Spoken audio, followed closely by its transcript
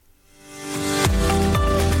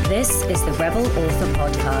Rebel Author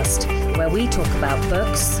Podcast, where we talk about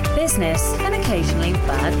books, business, and occasionally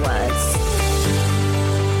bad words.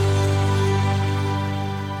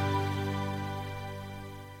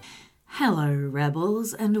 Hello,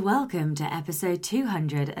 Rebels, and welcome to episode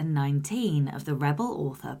 219 of the Rebel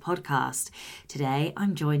Author Podcast. Today,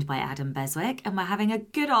 I'm joined by Adam Beswick, and we're having a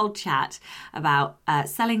good old chat about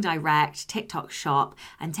selling direct, TikTok shop,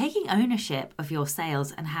 and taking ownership of your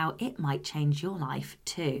sales and how it might change your life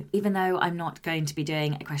too. Even though I'm not going to be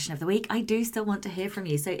doing a question of the week, I do still want to hear from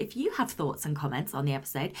you. So if you have thoughts and comments on the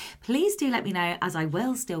episode, please do let me know, as I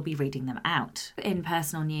will still be reading them out. In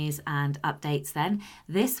personal news and updates then,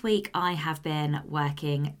 this week I have been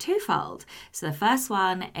working twofold. So the first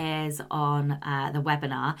one is on the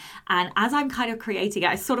webinar, and as I'm kind of creating it,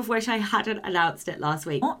 I sort of wish I hadn't announced it last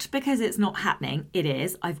week. Not because it's not happening, it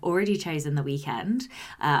is. I've already chosen the weekend.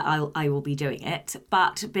 I will be doing it,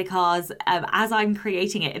 but because as I'm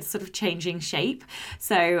creating it, it's sort of changing shape.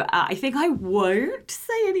 So I think I won't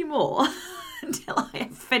say any more until I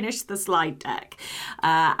have finished the slide deck.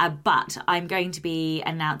 But I'm going to be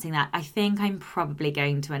announcing that. I think I'm probably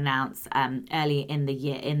going to announce early in the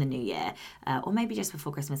year, in the new year, or maybe just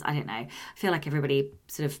before Christmas. I don't know. I feel like everybody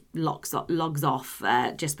sort of logs off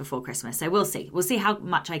just before Christmas. So we'll see. We'll see how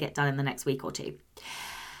much I get done in the next week or two.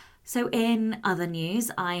 So in other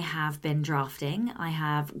news, I have been drafting. I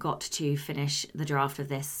have got to finish the draft of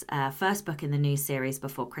this first book in the new series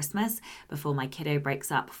before Christmas, before my kiddo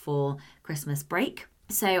breaks up for Christmas break.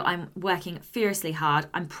 So I'm working furiously hard.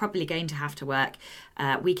 I'm probably going to have to work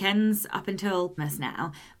weekends up until Christmas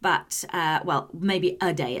now, but maybe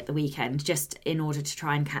a day at the weekend, just in order to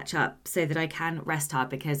try and catch up so that I can rest hard,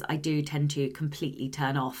 because I do tend to completely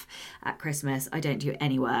turn off at Christmas. I don't do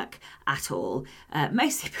any work at all,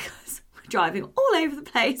 mostly because we're driving all over the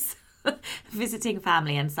place. Visiting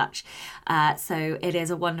family and such. So it is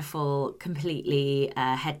a wonderful, completely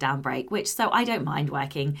head down break, so I don't mind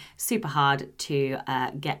working super hard to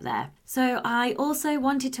get there. So I also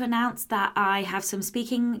wanted to announce that I have some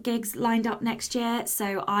speaking gigs lined up next year.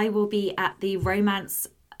 So I will be at the Romance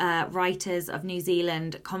Writers of New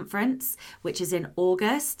Zealand conference, which is in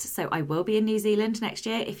August. So I will be in New Zealand next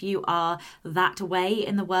year. If you are that way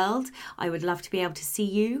in the world, I would love to be able to see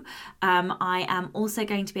you. I am also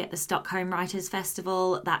going to be at the Stockholm Writers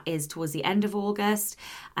Festival. That is towards the end of August.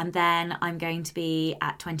 And then I'm going to be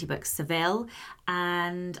at 20 Books Seville.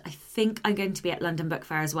 And I think I'm going to be at London Book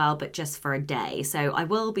Fair as well, but just for a day. So I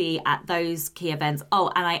will be at those key events.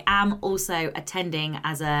 Oh, and I am also attending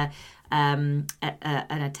as an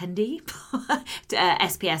attendee to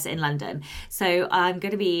SPS in London. So I'm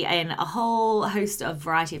going to be in a whole host of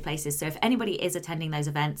variety of places. So if anybody is attending those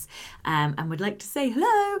events and would like to say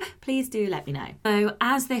hello, please do let me know. So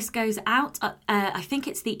as this goes out, I think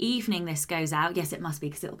it's the evening this goes out. Yes, it must be,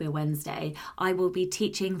 because it'll be a Wednesday. I will be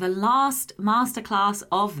teaching the last masterclass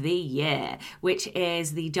of the year, which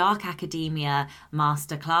is the Dark Academia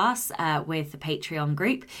masterclass with the Patreon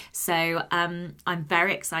group. So I'm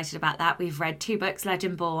very excited about that. We've read 2 books,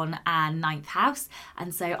 Legendborn and Ninth House,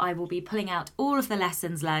 and so I will be pulling out all of the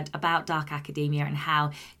lessons learned about Dark Academia and how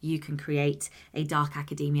you can create a Dark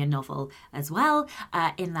Academia novel as well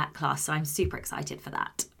in that class. So I'm super excited for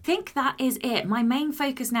that. I think that is it. My main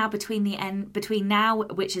focus now between now,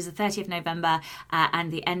 which is the 30th of November,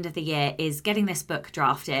 and the end of the year, is getting this book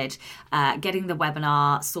drafted, getting the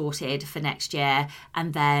webinar sorted for next year,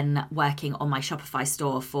 and then working on my Shopify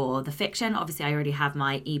store for the fiction. Obviously, I already have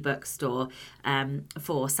my ebook store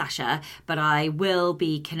for Sasha, but I will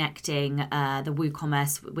be connecting the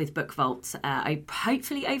WooCommerce with Book Vault.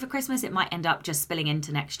 Hopefully over Christmas. It might end up just spilling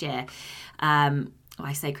into next year.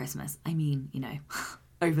 I say Christmas, I mean,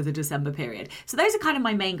 over the December period. So those are kind of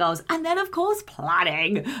my main goals. And then, of course,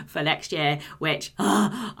 planning for next year, which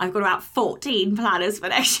I've got about 14 planners for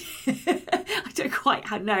next year. I don't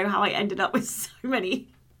quite know how I ended up with so many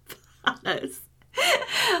planners.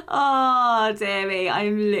 Oh, dear me.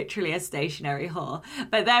 I'm literally a stationary whore.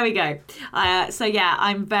 But there we go. So, yeah,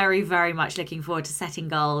 I'm very, very much looking forward to setting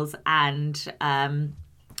goals. And I'm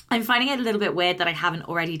finding it a little bit weird that I haven't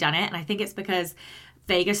already done it. And I think it's because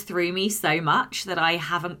Vegas threw me so much that I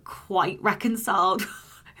haven't quite reconciled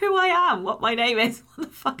who I am, what my name is, what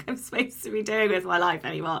the fuck I'm supposed to be doing with my life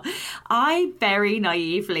anymore. I very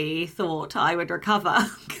naively thought I would recover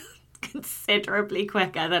considerably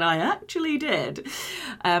quicker than I actually did.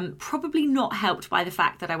 Probably not helped by the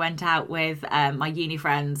fact that I went out with my uni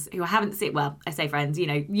friends who I haven't seen, well, I say friends,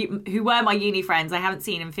 who were my uni friends I haven't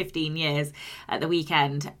seen in 15 years at the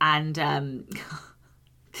weekend. And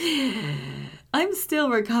I'm still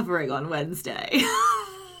recovering on Wednesday.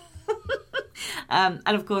 And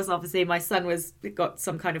of course, obviously, my son got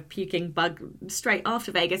some kind of puking bug straight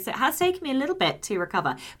after Vegas. So it has taken me a little bit to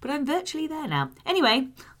recover, but I'm virtually there now. Anyway,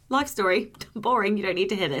 life story. Boring. You don't need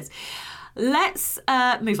to hear this. Let's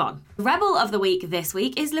move on. Rebel of the week this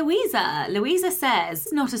week is Louisa. Louisa says,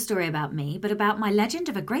 it's not a story about me, but about my legend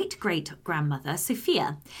of a great-great-grandmother,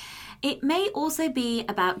 Sophia. It may also be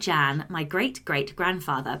about Jan, my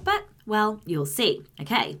great-great-grandfather, but, well, you'll see.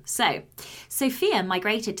 Okay, so Sophia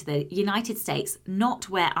migrated to the United States, not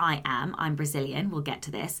where I am. I'm Brazilian, we'll get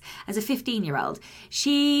to this, as a 15-year-old.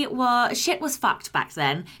 Shit was fucked back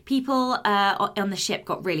then. People on the ship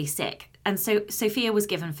got really sick. And so Sophia was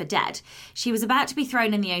given for dead. She was about to be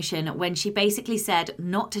thrown in the ocean when she basically said,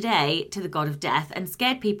 "Not today," to the god of death and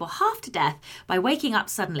scared people half to death by waking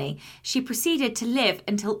up suddenly. She proceeded to live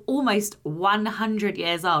until almost 100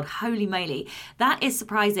 years old. Holy moly. That is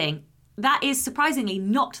surprising. That is surprisingly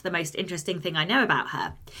not the most interesting thing I know about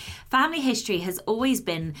her. Family history has always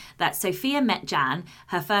been that Sophia met Jan,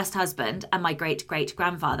 her first husband, and my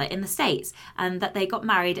great-great-grandfather in the States, and that they got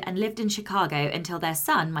married and lived in Chicago until their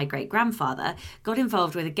son, my great-grandfather, got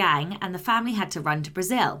involved with a gang and the family had to run to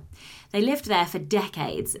Brazil. They lived there for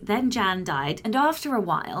decades. Then Jan died, and after a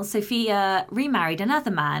while, Sophia remarried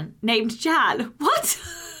another man named Jan. What?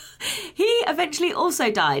 He eventually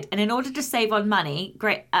also died, and in order to save on money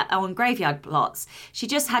on graveyard plots, she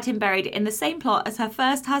just had him buried in the same plot as her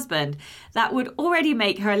first husband. That would already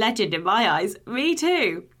make her a legend in my eyes. Me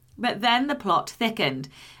too. But then the plot thickened.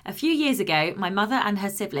 A few years ago, my mother and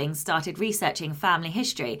her siblings started researching family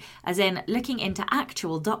history, as in looking into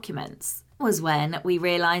actual documents. Was when we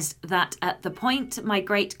realised that at the point my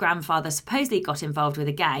great-grandfather supposedly got involved with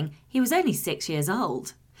a gang, he was only 6 years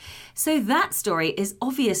old. So that story is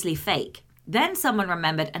obviously fake. Then someone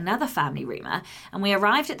remembered another family rumour, and we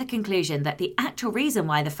arrived at the conclusion that the actual reason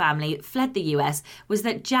why the family fled the US was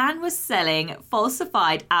that Jan was selling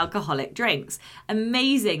falsified alcoholic drinks.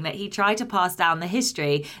 Amazing that he tried to pass down the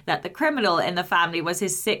history that the criminal in the family was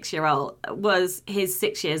his 6 years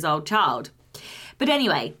old child. But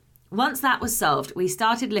anyway, once that was solved, we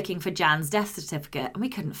started looking for Jan's death certificate and we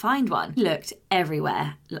couldn't find one. We looked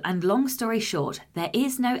everywhere. And long story short, there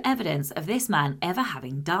is no evidence of this man ever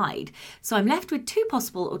having died. So I'm left with two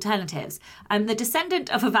possible alternatives. I'm the descendant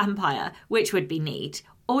of a vampire, which would be neat.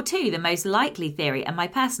 Or two, the most likely theory and my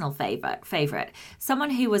personal favourite,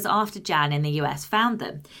 someone who was after Jan in the US found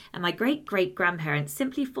them. And my great-great-grandparents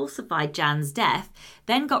simply falsified Jan's death,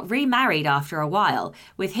 then got remarried after a while,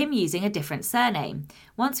 with him using a different surname.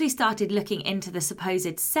 Once we started looking into the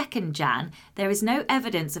supposed second Jan, there is no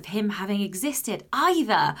evidence of him having existed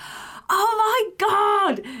either. Oh my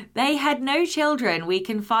God! They had no children. We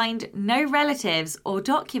can find no relatives or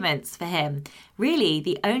documents for him. Really,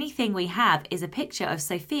 the only thing we have is a picture of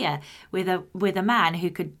Sophia with a man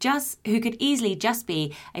who could easily just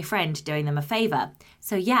be a friend doing them a favour.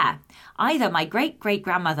 So yeah, either my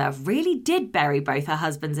great-great-grandmother really did bury both her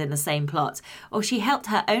husbands in the same plot, or she helped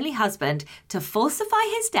her only husband to falsify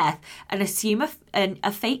his death and assume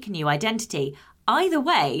a fake new identity. Either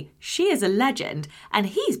way, she is a legend, and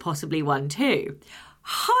he's possibly one too.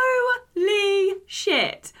 Holy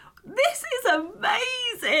shit! This is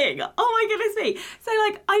amazing! Oh my goodness me! So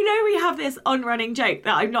I know we have this on-running joke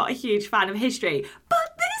that I'm not a huge fan of history,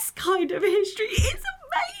 but this kind of history is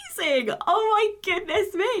amazing! Oh my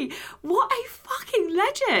goodness me! What a fucking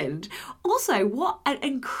legend! Also, what an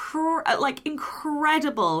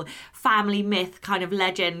incredible family myth kind of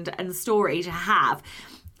legend and story to have.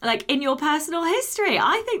 In your personal history.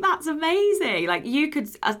 I think that's amazing. You could,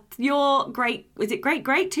 your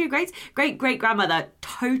great-great-grandmother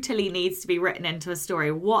totally needs to be written into a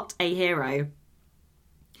story. What a hero.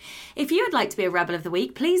 If you would like to be a Rebel of the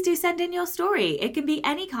Week, please do send in your story. It can be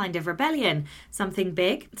any kind of rebellion. Something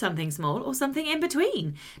big, something small, or something in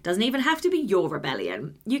between. Doesn't even have to be your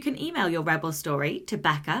rebellion. You can email your Rebel story to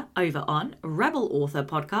Becca over on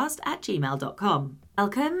rebelauthorpodcast@gmail.com.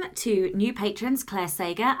 Welcome to new patrons, Claire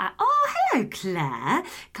Sager. Oh, hello, Claire.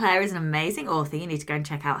 Claire is an amazing author. You need to go and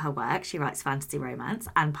check out her work. She writes fantasy romance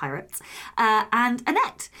and pirates. And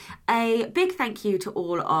Annette. A big thank you to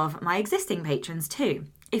all of my existing patrons too.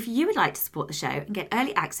 If you would like to support the show and get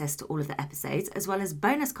early access to all of the episodes, as well as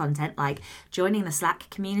bonus content like joining the Slack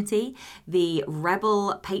community, the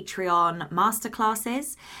Rebel Patreon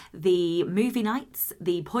masterclasses, the movie nights,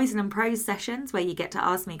 the Poison and Prose sessions where you get to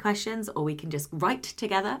ask me questions or we can just write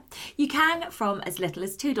together, you can from as little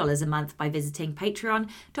as $2 a month by visiting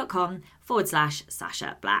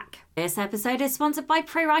patreon.com/Sasha Black. This episode is sponsored by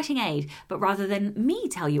Pro Writing Aid, but rather than me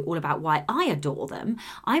tell you all about why I adore them,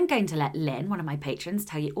 I'm going to let Lynn, one of my patrons,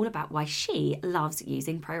 tell you all about why she loves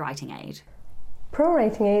using Pro Writing Aid. Pro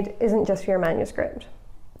Writing Aid isn't just for your manuscript.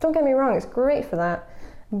 Don't get me wrong, it's great for that,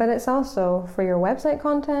 but it's also for your website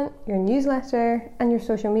content, your newsletter, and your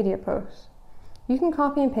social media posts. You can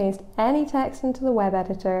copy and paste any text into the web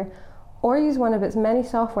editor or use one of its many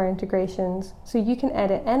software integrations so you can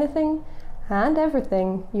edit anything and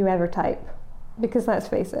everything you ever type. Because let's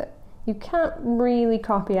face it, you can't really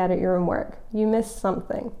copy edit your own work. You miss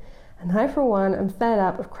something. And I, for one, am fed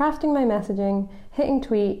up of crafting my messaging, hitting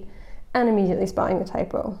tweet, and immediately spotting the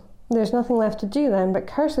typo. There's nothing left to do then but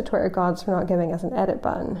curse the Twitter gods for not giving us an edit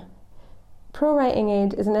button. Pro Writing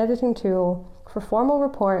Aid is an editing tool for formal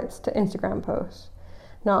reports to Instagram posts.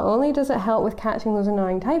 Not only does it help with catching those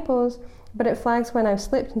annoying typos, but it flags when I've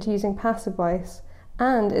slipped into using passive voice,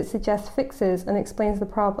 and it suggests fixes and explains the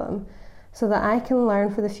problem so that I can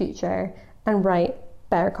learn for the future and write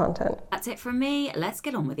better content. That's it from me. Let's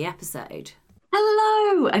get on with the episode.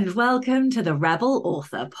 Hello and welcome to the Rebel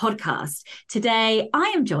Author podcast. Today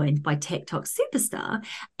I am joined by TikTok superstar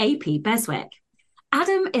AP Beswick.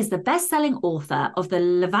 Adam is the best-selling author of the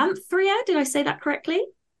Levanthria, did I say that correctly?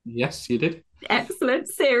 Yes, you did. Excellent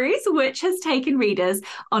series, which has taken readers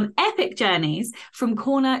on epic journeys from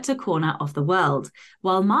corner to corner of the world.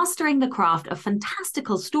 While mastering the craft of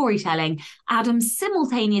fantastical storytelling, Adam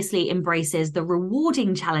simultaneously embraces the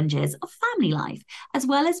rewarding challenges of family life, as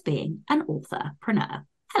well as being an authorpreneur.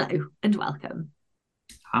 Hello and welcome.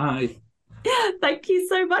 Hi. Thank you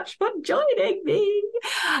so much for joining me.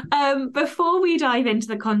 Before we dive into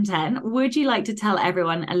the content, would you like to tell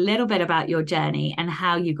everyone a little bit about your journey and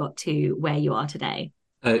how you got to where you are today?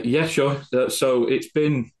 Yeah, sure. So it's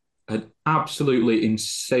been an absolutely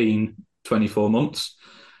insane 24 months.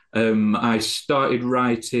 I started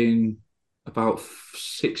writing about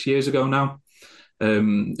 6 years ago now.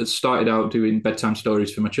 I started out doing bedtime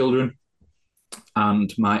stories for my children,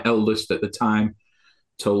 and my eldest at the time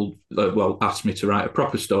asked me to write a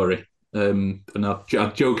proper story. And I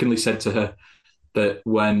jokingly said to her that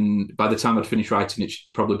by the time I'd finished writing it,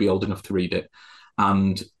 she'd probably be old enough to read it.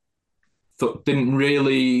 And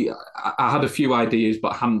I had a few ideas,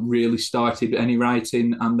 but hadn't really started any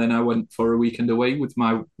writing. And then I went for a weekend away with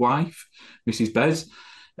my wife, Mrs. Bez,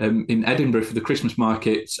 in Edinburgh for the Christmas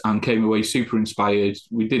markets, and came away super inspired.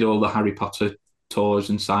 We did all the Harry Potter tours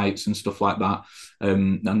and sites and stuff like that,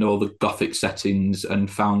 and all the Gothic settings,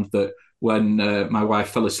 and found that when my wife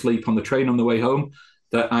fell asleep on the train on the way home,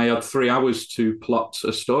 that I had 3 hours to plot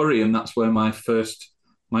a story, and that's where my first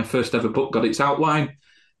ever book got its outline.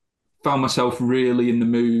 Found myself really in the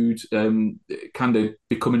mood, kind of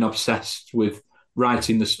becoming obsessed with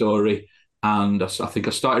writing the story, and I think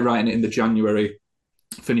I started writing it in the January,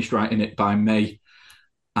 finished writing it by May,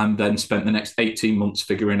 and then spent the next 18 months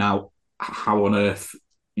figuring out how on earth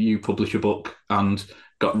you publish a book, and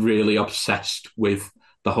got really obsessed with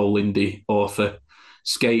the whole indie author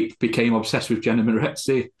scape, became obsessed with Jenna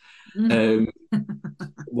Moretzi,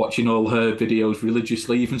 watching all her videos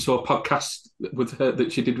religiously, even saw a podcast with her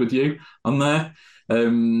that she did with you on there,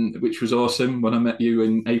 which was awesome. When I met you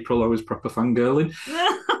in April, I was proper fangirling.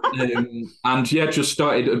 And yeah, just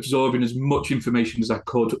started absorbing as much information as I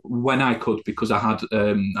could when I could, because I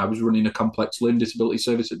was running a complex learning disability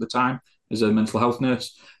service at the time as a mental health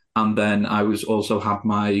nurse, and then I was also had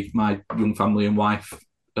my young family and wife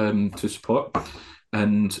to support,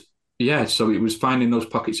 and yeah, so it was finding those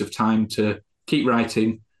pockets of time to keep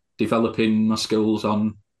writing, developing my skills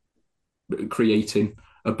on creating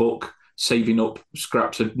a book, saving up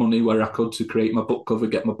scraps of money where I could to create my book cover,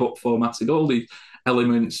 get my book formatted, all the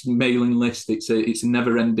elements, mailing list. It's a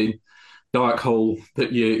never-ending dark hole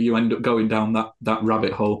that you end up going down that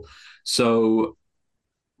rabbit hole. So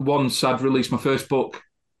once I'd released my first book,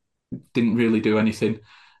 didn't really do anything.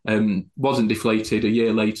 Wasn't deflated a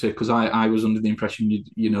year later, because I was under the impression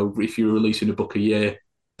you know if you're releasing a book a year,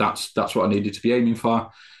 that's what I needed to be aiming for.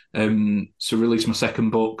 So released my second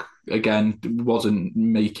book, again wasn't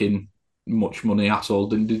making much money at all,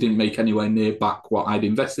 didn't make anywhere near back what I'd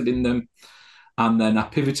invested in them. And then I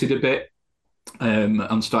pivoted a bit,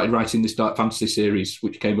 and started writing this dark fantasy series,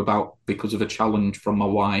 which came about because of a challenge from my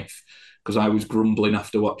wife, because I was grumbling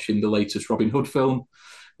after watching the latest Robin Hood film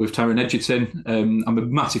with Taron Egerton. I'm a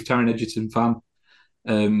massive Taron Egerton fan.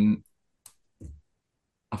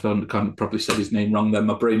 I probably said his name wrong then.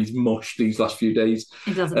 My brain is mush these last few days.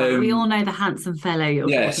 It doesn't matter. We all know the handsome fellow you're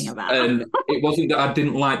talking about. It wasn't that I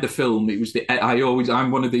didn't like the film. It was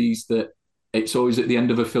I'm one of these that it's always at the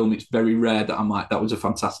end of a film, it's very rare that I'm like, that was a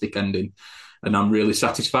fantastic ending, and I'm really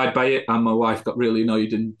satisfied by it. And my wife got really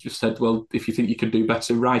annoyed and just said, well, if you think you can do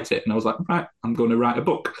better, write it. And I was like, right, I'm going to write a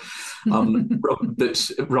book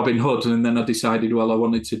that's Robin Hood. And then I decided, well, I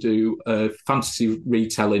wanted to do a fantasy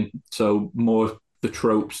retelling, so more the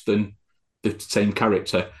tropes than the same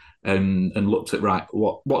character, and looked at, right,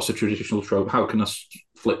 what's a traditional trope? How can I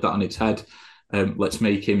flip that on its head? Let's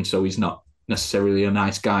make him so he's not necessarily a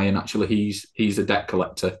nice guy, and actually he's a debt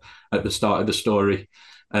collector at the start of the story,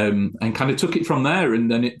 and kind of took it from there. And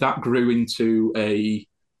then that grew into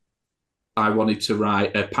I wanted to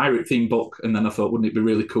write a pirate themed book, and then I thought, wouldn't it be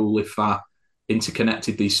really cool if I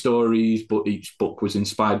interconnected these stories, but each book was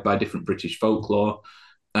inspired by different British folklore,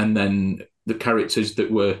 and then the characters that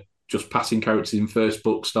were just passing characters in first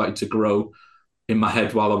book started to grow in my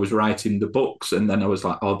head while I was writing the books, and then I was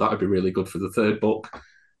like, oh, that would be really good for the third book.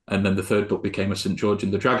 And then the third book became a St. George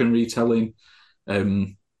and the Dragon retelling.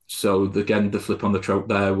 So again, the flip on the trope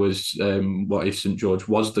there was, what if St. George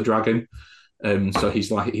was the dragon? So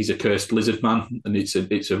he's a cursed lizard man, and it's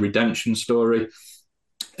a redemption story.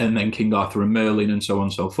 And then King Arthur and Merlin, and so on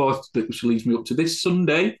and so forth, which leads me up to this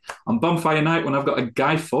Sunday on Bonfire Night, when I've got a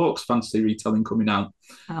Guy Fawkes fantasy retelling coming out.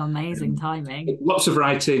 Oh, amazing timing. Lots of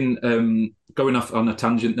writing, going off on a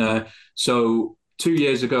tangent there. So 2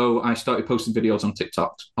 years ago, I started posting videos on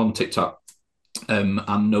TikTok,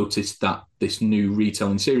 and noticed that this new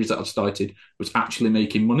retelling series that I've started was actually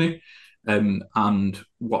making money. And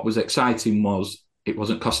what was exciting was it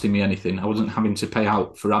wasn't costing me anything. I wasn't having to pay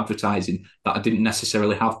out for advertising that I didn't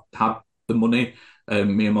necessarily have the money.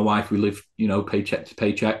 Me and my wife, we live, paycheck to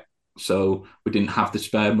paycheck. So we didn't have the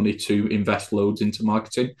spare money to invest loads into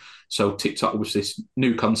marketing. So TikTok was this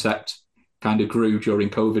new concept, kind of grew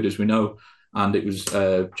during COVID, as we know. And it was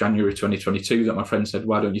January 2022 that my friend said,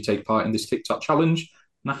 why don't you take part in this TikTok challenge?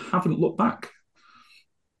 And I haven't looked back.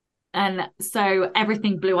 And so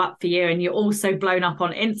everything blew up for you, and you're also blown up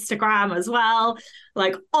on Instagram as well.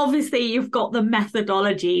 Like, obviously, you've got the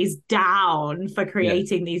methodologies down for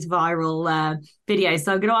creating these viral videos.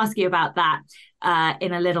 So I'm going to ask you about that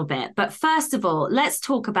in a little bit. But first of all, let's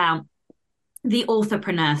talk about the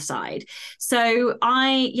authorpreneur side. So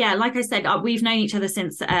like I said, we've known each other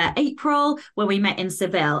since April, when we met in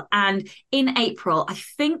Seville. And in April, I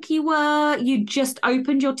think you just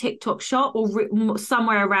opened your TikTok shop, or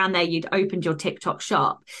somewhere around there, you'd opened your TikTok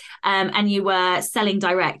shop, and you were selling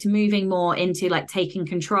direct, moving more into like taking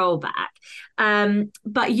control back.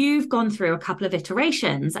 But you've gone through a couple of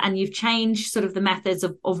iterations, and you've changed sort of the methods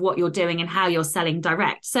of what you're doing and how you're selling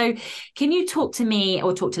direct. So can you talk to me,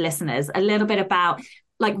 or talk to listeners, a little bit about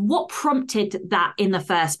like what prompted that in the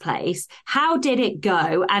first place? How did it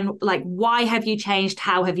go? And like, why have you changed?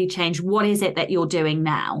 How have you changed? What is it that you're doing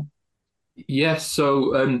now? Yes.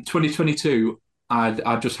 So 2022,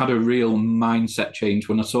 I just had a real mindset change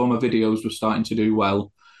when I saw my videos were starting to do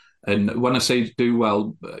well. And when I say do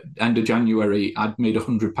well, end of January, I'd made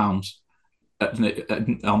 £100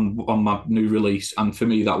 on my new release. And for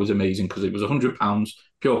me, that was amazing, because it was £100,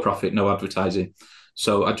 pure profit, no advertising.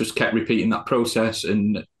 So I just kept repeating that process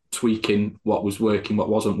and tweaking what was working, what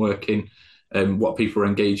wasn't working, what people were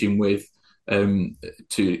engaging with,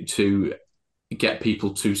 to get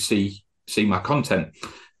people to see my content.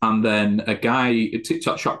 And then a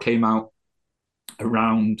TikTok shop came out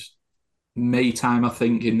around May time, I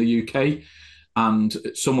think, in the UK, and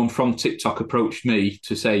someone from TikTok approached me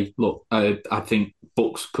to say, look, I think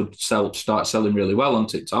books could start selling really well on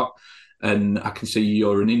TikTok, and I can see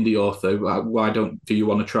you're an indie author. Why do you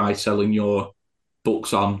want to try selling your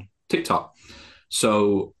books on TikTok?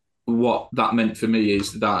 So what that meant for me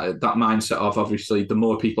is that mindset of, obviously, the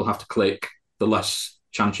more people have to click, the less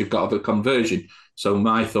chance you've got of a conversion. So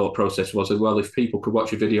my thought process was, well, if people could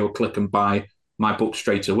watch a video, click and buy my book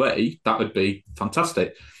straight away, that would be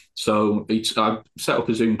fantastic. So I set up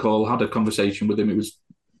a Zoom call, had a conversation with him. It was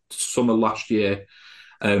summer last year.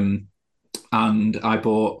 And I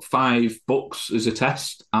bought 5 books as a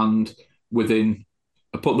test, and I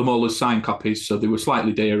put them all as signed copies. So they were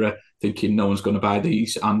slightly dearer, thinking no one's going to buy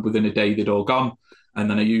these. And within a day, they'd all gone. And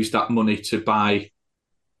then I used that money to buy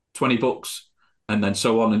 20 books, and then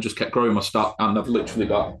so on, and just kept growing my stock. And I've literally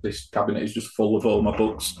got, this cabinet is just full of all my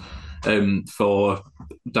books for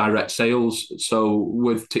direct sales. So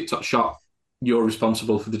with TikTok Shop, you're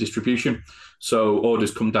responsible for the distribution. So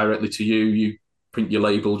orders come directly to you. You print your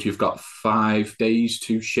labels. You've got 5 days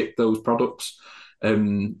to ship those products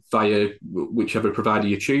via whichever provider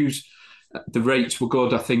you choose. The rates were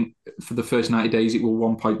good. I think for the first 90 days, it was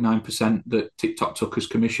 1.9% that TikTok took as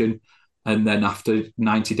commission. And then after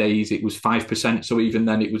 90 days, it was 5%. So even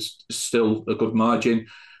then, it was still a good margin.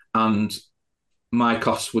 And my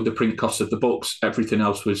costs were the print costs of the books. Everything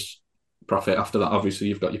else was profit. After that, obviously,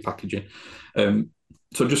 you've got your packaging.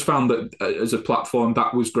 So I just found that as a platform,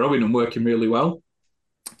 that was growing and working really well.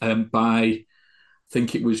 By, I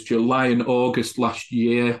think it was July and August last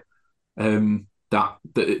year, that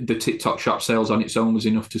the TikTok shop sales on its own was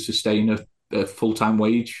enough to sustain a full-time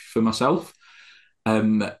wage for myself.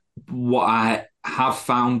 What I have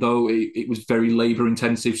found though, it was very labour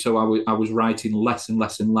intensive, so I was writing less and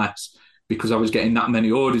less and less because I was getting that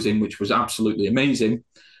many orders in, which was absolutely amazing.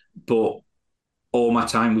 But all my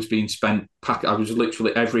time was being spent I was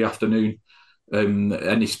literally every afternoon.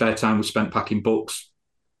 Any spare time was spent packing books,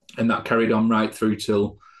 and that carried on right through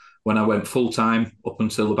till when I went full time up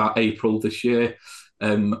until about April this year.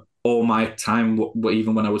 All my time,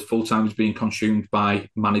 even when I was full time, was being consumed by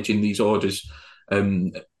managing these orders.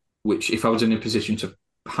 Which, if I was in a position to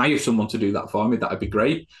hire someone to do that for me, that'd be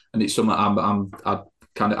great. And it's something I'd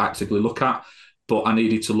kind of actively look at. But I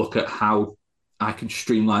needed to look at how I could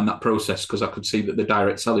streamline that process because I could see that the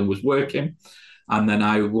direct selling was working. And then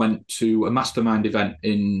I went to a mastermind event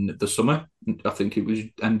in the summer. I think it was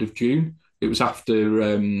end of June. It was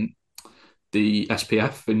after the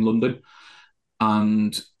SPF in London,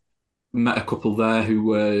 and met a couple there who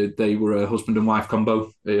were a husband and wife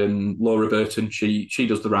combo. Laura Burton, she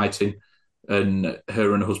does the writing, and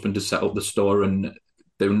her and her husband has set up the store, and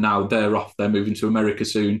they're off. They're moving to America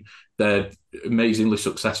soon. They're amazingly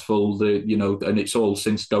successful. And it's all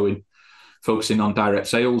since focusing on direct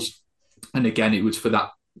sales. And again, it was for that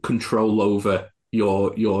control over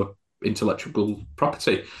your intellectual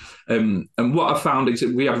property. And what I found is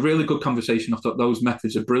that we had a really good conversation. I thought those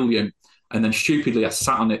methods are brilliant. And then stupidly, I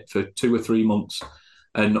sat on it for 2 or 3 months.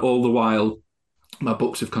 And all the while, my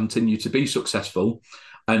books have continued to be successful.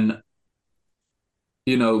 And,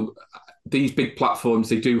 these big platforms,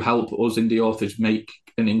 they do help us indie authors make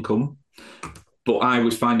an income. But I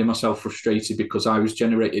was finding myself frustrated because I was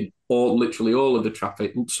generating literally all of the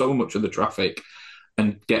traffic, so much of the traffic,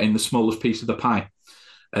 and getting the smallest piece of the pie.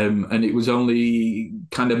 And it was only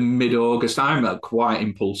kind of mid-August. I'm quite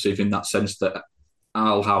impulsive in that sense that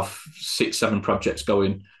I'll have 6, 7 projects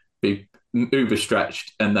going, be uber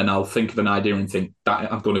stretched, and then I'll think of an idea and think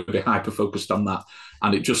that I'm going to be hyper-focused on that.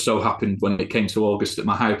 And it just so happened when it came to August that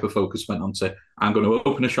my hyper-focus went on to, I'm going to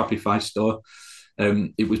open a Shopify store.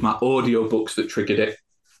 It was my audiobooks that triggered it,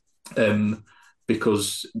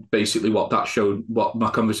 because basically what my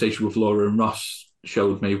conversation with Laura and Ross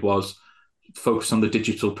showed me was focus on the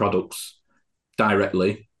digital products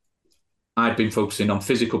directly. I'd been focusing on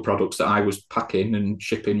physical products that I was packing and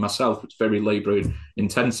shipping myself. It's very labour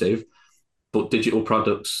intensive, but digital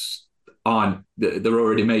products they're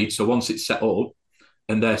already made. So once it's set up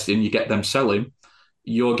and you get them selling,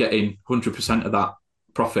 you're getting 100% of that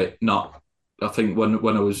profit. I think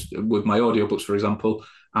when I was with my audiobooks, for example,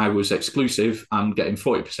 I was exclusive and getting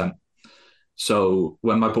 40%. So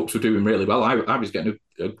when my books were doing really well, I was getting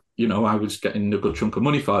I was getting a good chunk of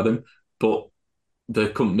money for them, but the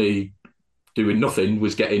company doing nothing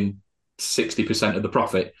was getting 60% of the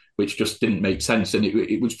profit, which just didn't make sense. And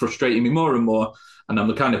it was frustrating me more and more. And I'm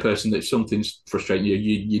the kind of person that if something's frustrating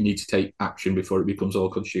you need to take action before it becomes all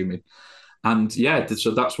consuming. And yeah,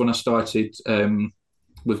 so that's when I started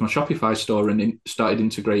with my Shopify store and started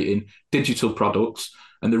integrating digital products.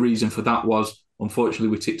 And the reason for that was, unfortunately,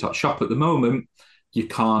 with TikTok Shop at the moment, you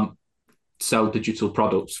can't sell digital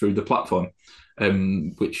products through the platform,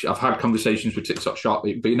 which I've had conversations with TikTok Shop.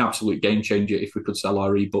 It'd be an absolute game changer if we could sell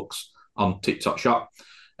our ebooks on TikTok Shop.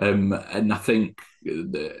 And I think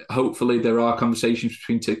hopefully there are conversations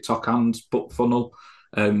between TikTok and BookFunnel.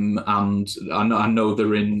 And I know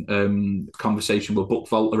they're in conversation with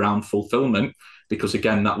BookVault around fulfillment, because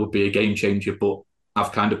again, that would be a game changer. But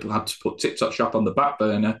I've kind of had to put TikTok Shop on the back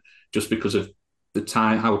burner just because of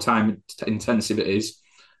how time intensive it is,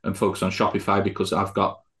 and focus on Shopify because I've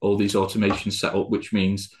got all these automations set up, which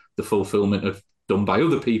means the fulfillment of done by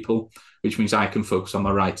other people, which means I can focus on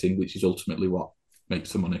my writing, which is ultimately what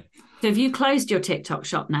makes the money. So have you closed your TikTok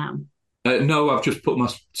shop now? No, I've just put my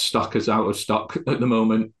stock as out of stock at the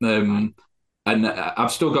moment. And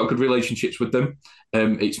I've still got good relationships with them.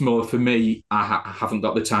 It's more for me, I haven't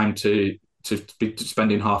got the time to be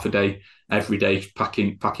spending half a day every day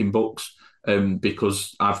packing books,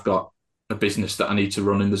 because I've got a business that I need to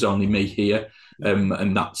run and there's only me here.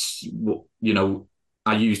 And that's what,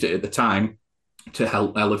 I used it at the time to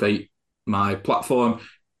help elevate my platform,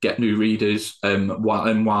 get new readers.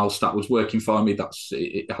 Whilst that was working for me,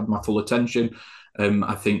 it had my full attention.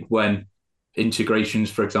 I think when integrations,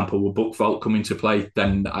 for example, with BookVault come into play,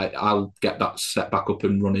 then I'll get that set back up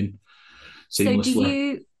and running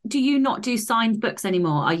seamlessly. So do you not do signed books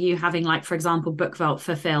anymore? Are you having, like, for example, BookVault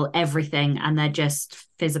fulfill everything and they're just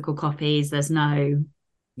physical copies? There's no...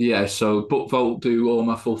 Yeah, so BookVault do all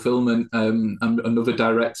my fulfillment, and another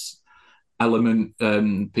direct element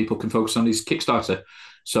people can focus on is Kickstarter.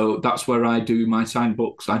 So that's where I do my signed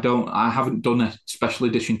books. I haven't done a special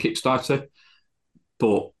edition Kickstarter,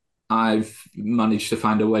 but I've managed to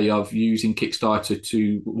find a way of using Kickstarter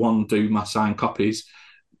to, one, do my signed copies,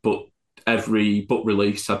 but every book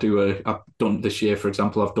release I've done this year, for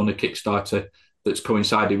example, I've done a Kickstarter that's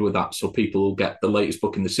coincided with that. So people will get the latest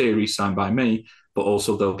book in the series signed by me, but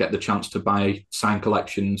also they'll get the chance to buy signed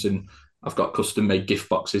collections. And I've got custom made gift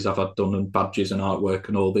boxes I've had done, and badges and artwork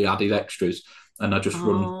and all the added extras. And I just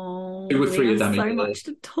run 2 or 3 of them. So much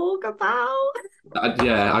to talk about.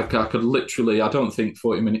 I could literally, I don't think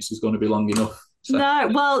 40 minutes is going to be long enough. So. No,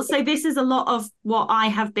 well, so this is a lot of what I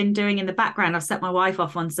have been doing in the background. I've set my wife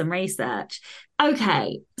off on some research.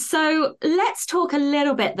 Okay, so let's talk a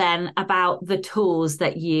little bit then about the tools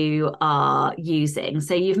that you are using.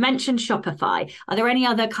 So you've mentioned Shopify. Are there any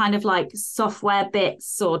other kind of like software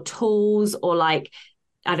bits or tools or like,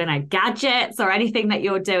 I don't know, gadgets or anything that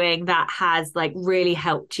you're doing that has like really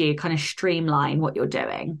helped you kind of streamline what you're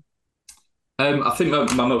doing? I think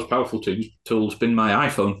my most powerful tool's been my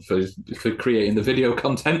iPhone for creating the video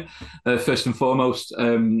content, first and foremost.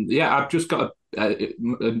 I've just got a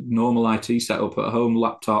normal IT setup at home,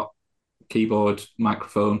 laptop, keyboard,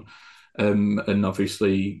 microphone, and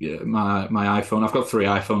obviously my iPhone. I've got 3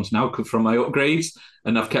 iPhones now from my upgrades,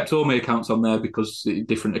 and I've kept all my accounts on there because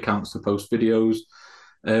different accounts to post videos.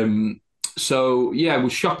 So yeah,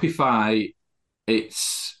 with Shopify,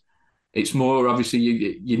 it's more obviously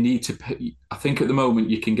you need to pay. I think at the moment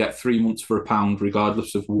you can get 3 months for £1,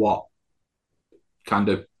 regardless of what kind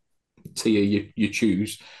of tier you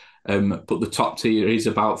choose. But the top tier is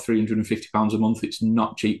about £350 a month. It's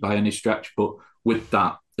not cheap by any stretch, but with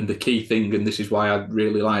that, and the key thing, and this is why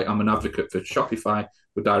I'm an advocate for Shopify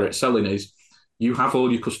with direct selling, is you have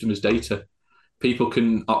all your customers' data. People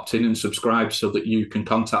can opt in and subscribe so that you can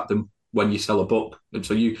contact them when you sell a book. And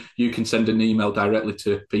so you can send an email directly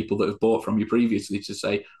to people that have bought from you previously to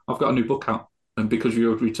say, I've got a new book out. And because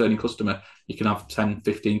you're a returning customer, you can have 10,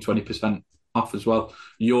 15, 20% off as well.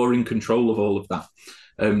 You're in control of all of that.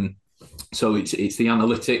 So it's the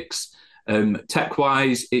analytics.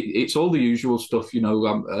 Tech-wise, it's all the usual stuff,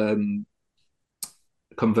 ConvertKit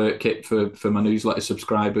for my newsletter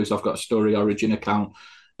subscribers. I've got a Story Origin account.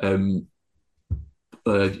 You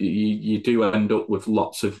do end up with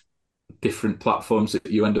lots of different platforms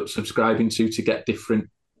that you end up subscribing to get different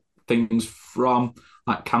things from,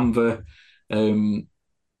 like Canva, BookBrush.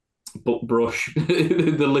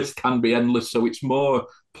 The list can be endless. So it's more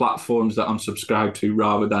platforms that I'm subscribed to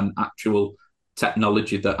rather than actual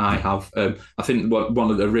technology that I have. I think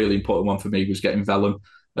one of the really important one for me was getting Vellum,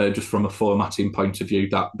 just from a formatting point of view.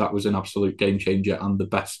 That was an absolute game changer and the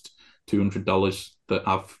best $200 that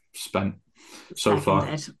I've spent so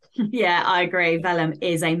far. Yeah, I agree. Vellum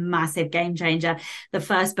is a massive game changer. The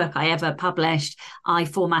first book I ever published, I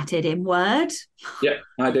formatted in Word. Yeah,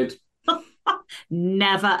 I did.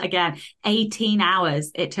 Never again. 18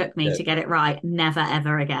 hours it took me to get it right. Never,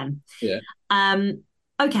 ever again. Yeah.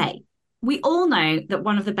 Okay. We all know that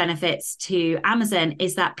one of the benefits to Amazon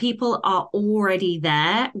is that people are already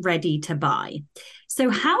there, ready to buy. So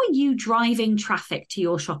how are you driving traffic to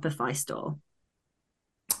your Shopify store?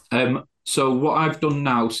 So what I've done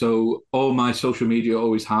now, so all my social media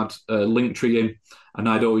always had a link tree in, and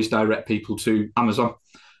I'd always direct people to Amazon.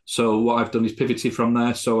 So what I've done is pivoted from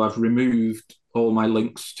there. So I've removed all my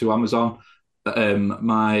links to Amazon.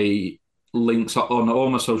 My links on all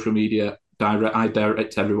my social media, I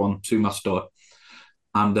direct everyone to my store.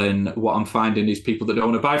 And then what I'm finding is people that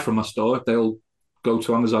don't want to buy from my store, they'll go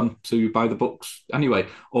to Amazon to buy the books anyway.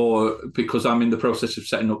 Or because I'm in the process of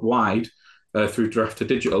setting up Wide through Draft to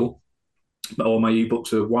Digital, all my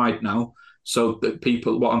ebooks are Wide now. So that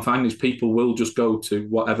what I'm finding is people will just go to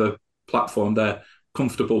whatever platform they're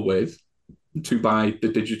comfortable with to buy the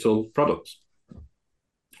digital products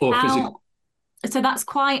or physical. So that's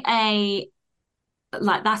quite a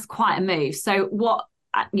move. So what,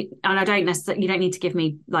 and I don't necessarily, you don't need to give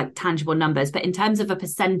me like tangible numbers, but in terms of a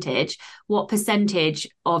percentage, what percentage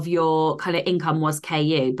of your kind of income was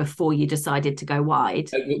KU before you decided to go Wide?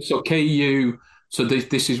 So KU, so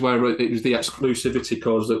this is where it was the exclusivity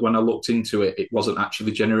clause that when I looked into it, it wasn't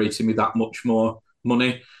actually generating me that much more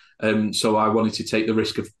money. So I wanted to take the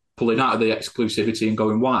risk of pulling out of the exclusivity and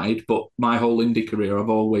going Wide. But my whole indie career, I've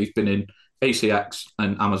always been in ACX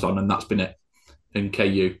and Amazon, and that's been it in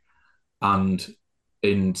KU. And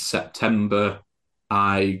in September,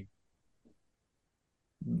 I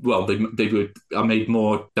made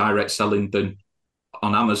more direct selling than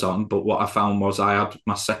on Amazon, but what I found was I had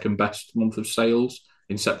my second best month of sales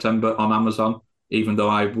in September on Amazon, even though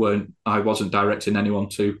I wasn't directing anyone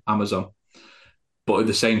to Amazon. But at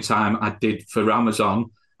the same time, I did for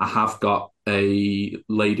Amazon. I have got a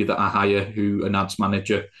lady that I hire who an ads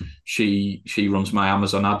manager. She runs my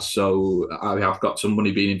Amazon ads, so I have got some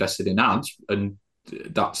money being invested in ads, and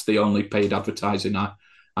that's the only paid advertising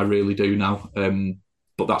I really do now.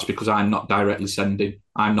 But that's because I'm not directly sending.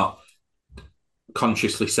 I'm not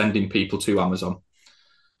consciously sending people to Amazon.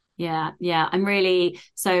 Yeah, yeah.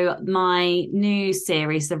 So my new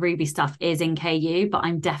series, the Ruby stuff, is in KU, but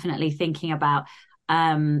I'm definitely thinking about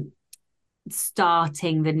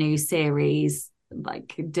starting the new series,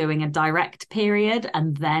 like doing a direct period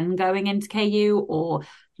and then going into KU,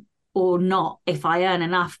 or not. If I earn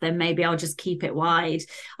enough, then maybe I'll just keep it wide.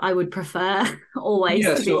 I would prefer always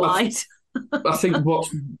Yeah, to be so wide. I think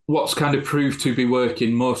what's kind of proved to be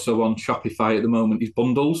working more so on Shopify at the moment is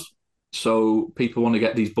bundles. So people want to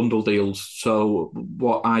get these bundle deals. So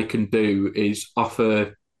what I can do is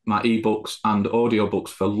offer my ebooks and audiobooks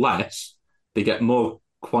for less. They get more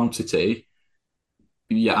quantity,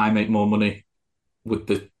 yet I make more money with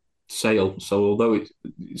the sale. So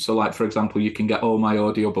like for example, you can get all my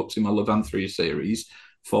audiobooks in my Levanthria series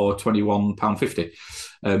for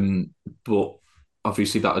 £21.50. But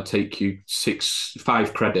obviously that would take you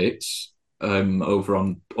 5 credits over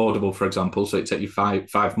on Audible, for example. So it'd take you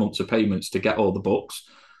five months of payments to get all the books,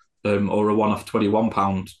 or a one-off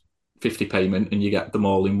 £21.50 payment, and you get them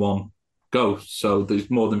all in one go. So there's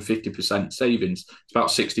more than 50% savings. It's about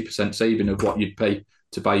 60% saving of what you'd pay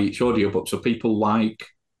to buy each audiobook. So people like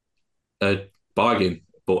a bargain,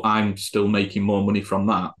 but I'm still making more money from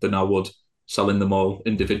that than I would selling them all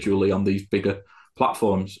individually on these bigger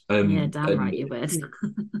platforms. Yeah, damn right you would.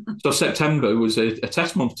 So September was a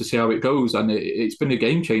test month to see how it goes, and it's been a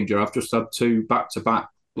game changer. I've just had 2 back-to-back,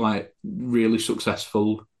 like, really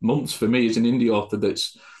successful months for me as an indie author.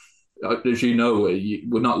 That's, as you know,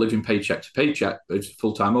 we're not living paycheck to paycheck as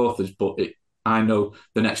full-time authors, but I know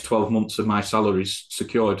the next 12 months of my salary is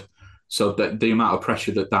secured. So that the amount of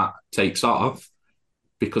pressure that takes off,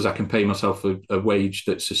 because I can pay myself a wage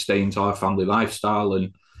that sustains our family lifestyle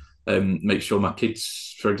and make sure my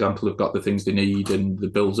kids, for example, have got the things they need and the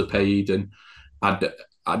bills are paid. And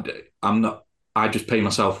I'm not. I just pay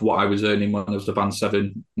myself what I was earning when I was a Band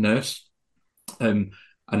 7 nurse, and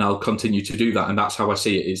I'll continue to do that. And that's how I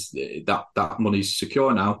see it: is that money's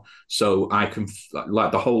secure now, so I can,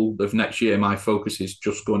 like, the whole of next year, my focus is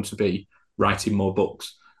just going to be writing more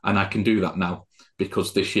books, and I can do that now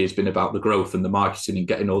because this year's been about the growth and the marketing and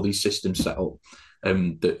getting all these systems set up.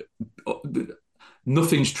 That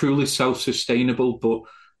nothing's truly self-sustainable, but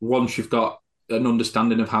once you've got an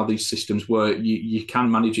understanding of how these systems work, you can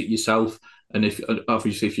manage it yourself. And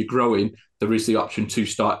if you're growing, there is the option to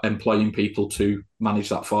start employing people to manage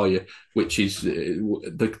that for you, which is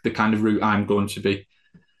the kind of route I'm going to be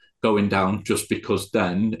going down. Just because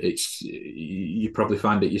then you probably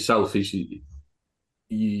find it yourself, is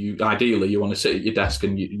you ideally you want to sit at your desk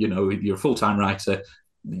and you're a full-time writer.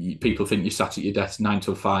 People think you sat at your desk 9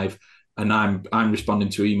 till 5. And I'm responding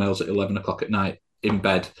to emails at 11 o'clock at night in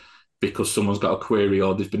bed because someone's got a query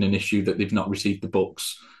or there's been an issue that they've not received the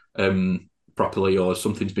books properly, or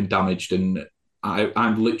something's been damaged. And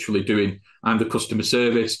I'm literally I'm the customer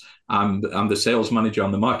service, I'm the sales manager,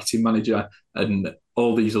 I'm the marketing manager, and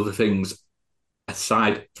all these other things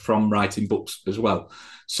aside from writing books as well.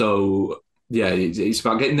 So yeah, it's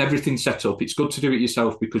about getting everything set up. It's good to do it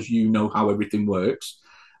yourself because you know how everything works.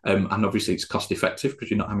 And obviously it's cost effective because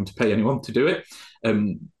you're not having to pay anyone to do it.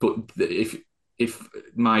 But if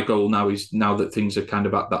my goal now that things are kind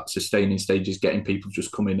of at that sustaining stage, is getting people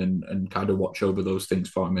just come in and kind of watch over those things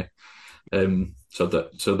for me, so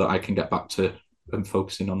that I can get back to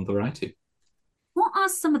focusing on the writing. What are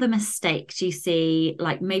some of the mistakes you see,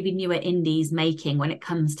 like maybe newer indies making when it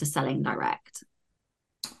comes to selling direct?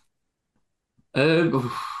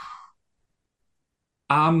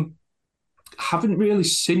 Haven't really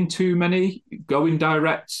seen too many going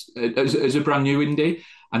direct as a brand new indie,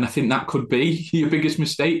 and I think that could be your biggest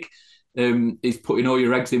mistake, is putting all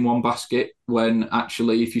your eggs in one basket, when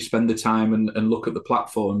actually if you spend the time and look at the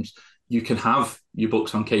platforms, you can have your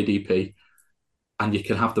books on KDP and you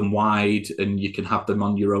can have them wide and you can have them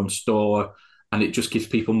on your own store, and it just gives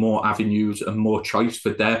people more avenues and more choice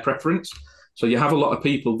for their preference. So you have a lot of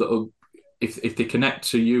people that will, if they connect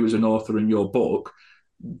to you as an author in your book,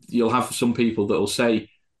 you'll have some people that will say,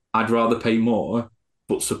 I'd rather pay more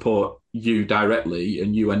but support you directly,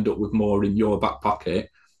 and you end up with more in your back pocket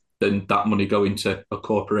than that money going to a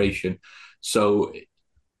corporation. So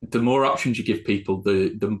the more options you give people,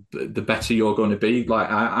 the better you're going to be.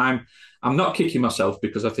 Like I'm not kicking myself,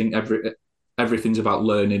 because I think everything's about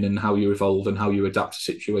learning and how you evolve and how you adapt to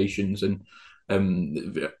situations. And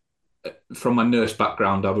from my nurse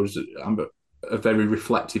background, I'm a very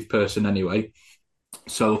reflective person anyway.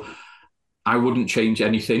 So I wouldn't change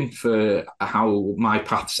anything for how my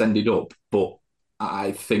paths ended up, but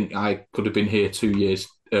I think I could have been here 2 years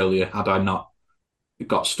earlier had I not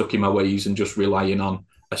got stuck in my ways and just relying on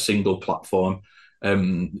a single platform.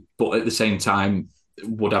 But at the same time,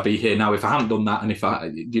 would I be here now if I hadn't done that? And if I,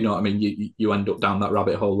 you know what I mean, you end up down that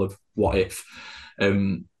rabbit hole of what if.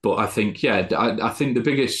 But I think, yeah, I think the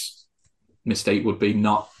biggest mistake would be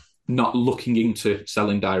not looking into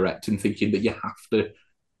selling direct and thinking that you have to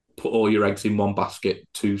put all your eggs in one basket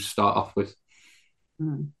to start off with.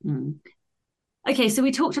 Mm-hmm. Okay, so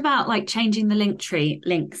we talked about like changing the Linktree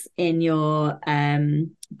links in your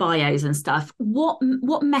bios and stuff.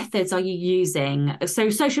 What methods are you using? So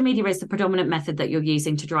social media is the predominant method that you're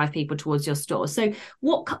using to drive people towards your store. So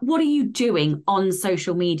what are you doing on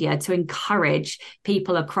social media to encourage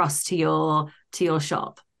people across to your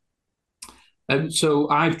shop? So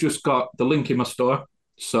I've just got the link in my store.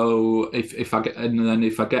 So if I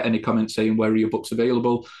get any comments saying where are your books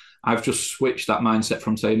available, I've just switched that mindset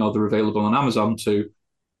from saying, oh, they're available on Amazon to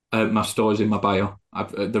my store's in my bio.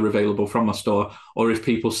 They're available from my store. Or if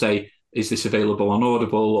people say, is this available on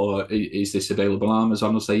Audible or is this available on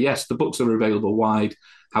Amazon? I'll say, yes, the books are available wide.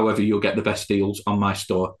 However, you'll get the best deals on my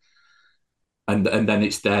store. And then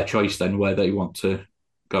it's their choice then where they want to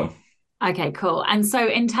go. Okay, cool. And so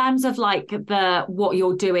in terms of like what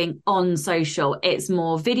you're doing on social, it's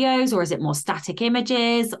more videos or is it more static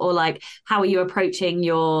images or like how are you approaching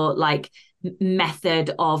your like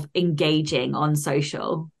method of engaging on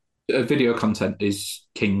social? Video content is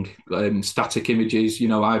king. Static images,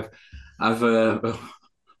 I've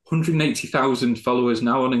 180,000 followers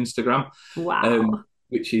now on Instagram, Wow.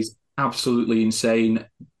 which is absolutely insane.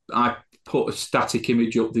 I put a static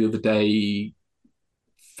image up the other day,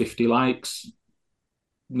 50 likes,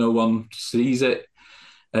 no one sees it.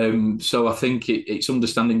 So I think it's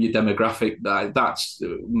understanding your demographic. That's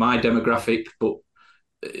my demographic, but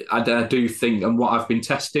I do think, and what I've been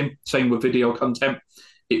testing, same with video content,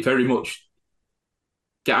 it very much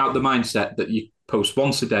get out the mindset that you post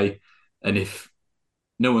once a day, and if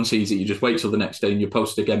no one sees it, you just wait till the next day and you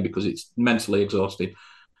post again because it's mentally exhausting.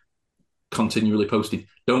 Continually posting.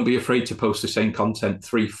 Don't be afraid to post the same content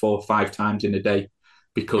 3, 4, 5 times in a day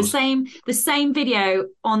because the same video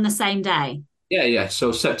on the same day. Yeah.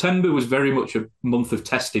 So September was very much a month of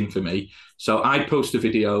testing for me. So I'd post a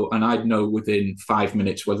video and I'd know within 5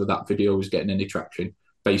 minutes whether that video was getting any traction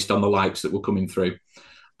based on the likes that were coming through.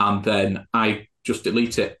 And then I just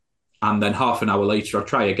delete it. And then half an hour later, I'd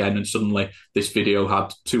try again. And suddenly this video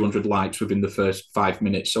had 200 likes within the first 5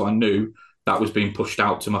 minutes. So I knew that was being pushed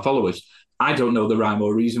out to my followers. I don't know the rhyme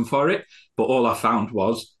or reason for it. But all I found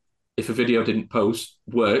was if a video didn't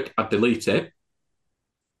work, I'd delete it,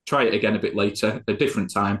 try it again a bit later, a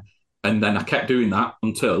different time. And then I kept doing that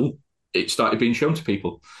until it started being shown to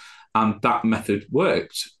people. And that method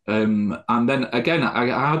worked. And then again,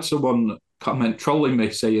 I had someone comment trolling me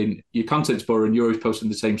saying, your content's boring, you're always posting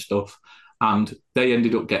the same stuff. And they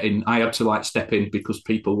ended up I had to like step in because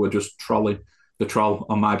people were just trolling the troll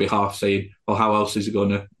on my behalf saying, well, how else is he going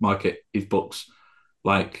to market his books?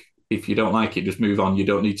 Like, if you don't like it, just move on. You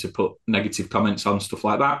don't need to put negative comments on, stuff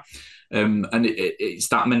like that. And it's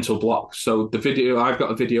that mental block. So I've got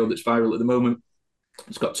a video that's viral at the moment.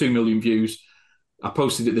 It's got 2 million views. I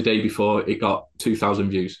posted it the day before, it got 2,000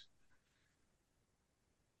 views.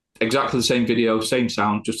 Exactly the same video, same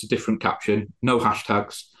sound, just a different caption, no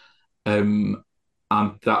hashtags. And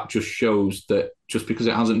that just shows that just because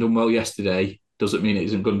it hasn't done well yesterday doesn't mean it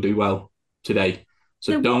isn't going to do well today.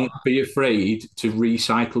 So don't be afraid to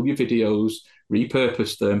recycle your videos,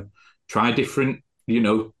 repurpose them, try different,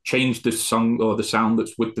 change the song or the sound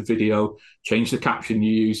that's with the video, change the caption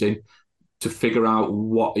you're using to figure out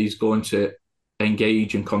what is going to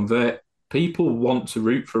engage and convert. People want to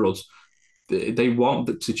root for us. They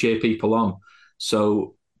want to cheer people on.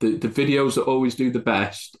 So the videos that always do the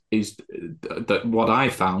best is that what I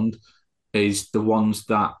found is the ones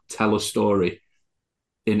that tell a story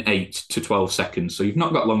in 8 to 12 seconds. So you've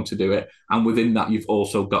not got long to do it. And within that, you've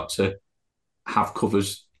also got to have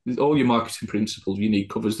covers. All your marketing principles, you need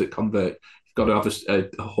covers that convert. You've got to have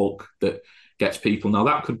a hook that gets people. Now,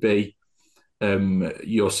 that could be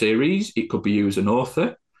your series. It could be you as an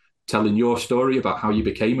author telling your story about how you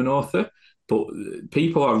became an author. But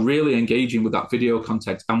people are really engaging with that video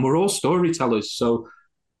content. And we're all storytellers. So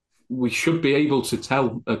we should be able to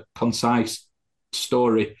tell a concise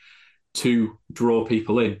story to draw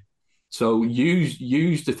people in. So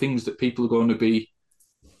use the things that people are going to be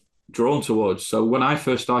drawn towards. So when I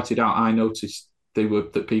first started out, I noticed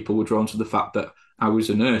that people were drawn to the fact that I was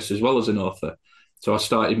a nurse as well as an author. So I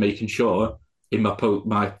started making sure in my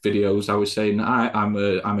videos I was saying I'm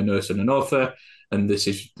a nurse and an author, and this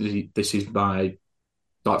is my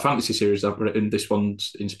like fantasy series I've written. This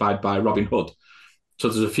one's inspired by Robin Hood. So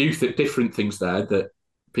there's a few different things there that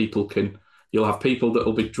people can. You'll have people that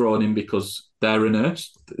will be drawn in because they're a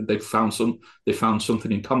nurse. They found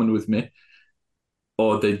something in common with me,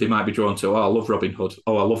 or they might be drawn to, oh, I love Robin Hood,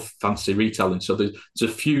 oh, I love fantasy retelling. So there's a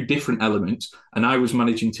few different elements, and I was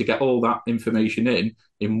managing to get all that information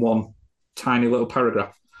in one tiny little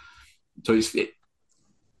paragraph. So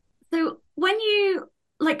So when you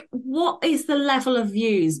like, what is the level of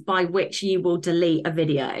views by which you will delete a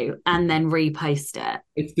video and then repost it?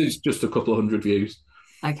 it's just a couple of hundred views.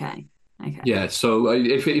 Okay. Yeah. So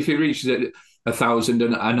if it reaches 1,000,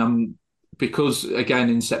 and I'm because again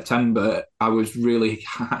in September I was really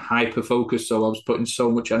hyper focused, so I was putting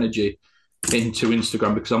so much energy into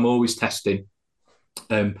Instagram because I'm always testing.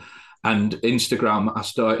 And Instagram, I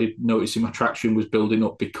started noticing my traction was building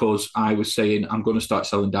up because I was saying I'm going to start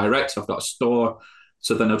selling direct. I've got a store,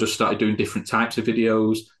 so then I just started doing different types of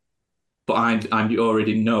videos. But I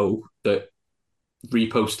already know that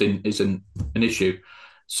reposting isn't an issue,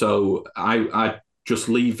 so I just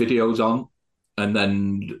leave videos on, and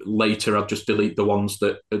then later I'd just delete the ones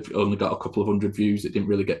that have only got a couple of hundred views that didn't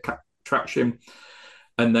really get traction.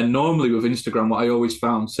 And then normally with Instagram, what I always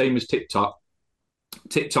found, same as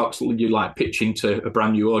TikTok's you like pitching to a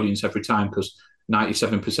brand new audience every time because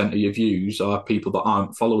 97% of your views are people that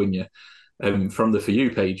aren't following you from the For You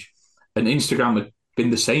page. And Instagram had been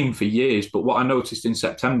the same for years. But what I noticed in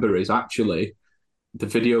September is actually the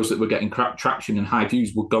videos that were getting traction and high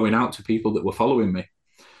views were going out to people that were following me.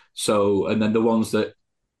 So, and then the ones that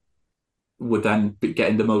were then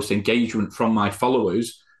getting the most engagement from my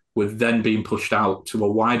followers were then being pushed out to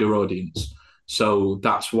a wider audience. So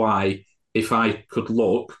that's why if I could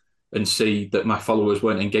look and see that my followers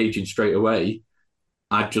weren't engaging straight away,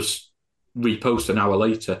 I'd just repost an hour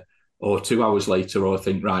later or 2 hours later, or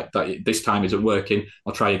think, right, that this time isn't working.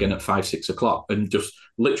 I'll try again at 5, 6 o'clock, and just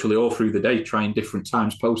literally all through the day, trying different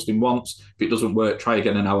times, posting once. If it doesn't work, try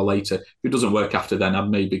again an hour later. If it doesn't work after then, I'd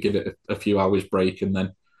maybe give it a few hours break and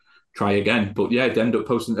then try again. But yeah, I'd end up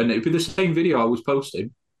posting, and it'd be the same video I was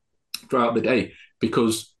posting throughout the day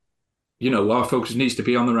because, our focus needs to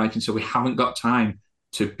be on the writing. So we haven't got time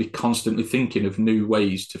to be constantly thinking of new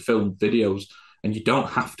ways to film videos, and you don't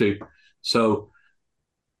have to. So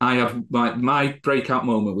I have my breakout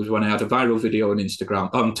moment was when I had a viral video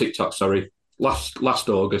on TikTok, sorry, last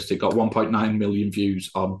August. It got 1.9 million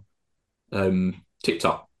views on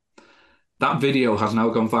TikTok. That video has now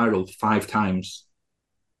gone viral 5 times.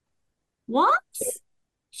 What?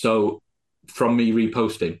 So from me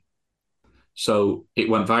reposting. So it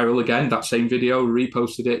went viral again, that same video,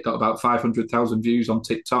 reposted it, got about 500,000 views on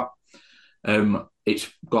TikTok. It's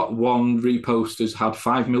got one repost has had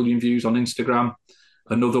 5 million views on Instagram.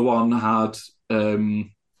 Another one had,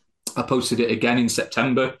 I posted it again in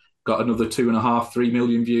September, got another 2.5, 3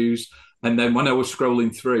 million views. And then when I was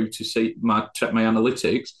scrolling through to check my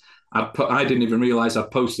analytics, I didn't even realize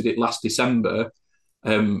I'd posted it last December.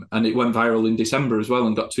 And it went viral in December as well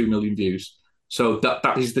and got 2 million views. So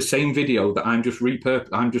that is the same video that I'm just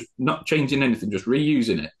I'm just not changing anything, just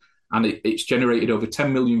reusing it. And it's generated over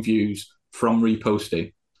 10 million views from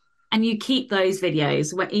reposting. And you keep those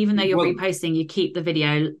videos, even though you're reposting, you keep the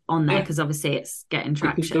video on there because obviously it's getting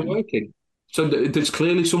traction. Because they're working. So there's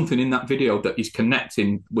clearly something in that video that is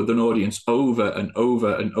connecting with an audience over and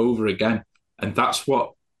over and over again. And that's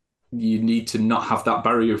what you need to not have that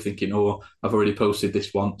barrier of thinking, oh, I've already posted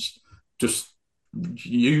this once. Just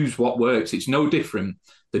use what works. It's no different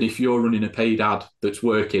than if you're running a paid ad that's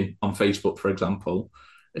working on Facebook, for example.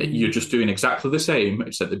 You're just doing exactly the same,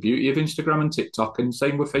 except the beauty of Instagram and TikTok, and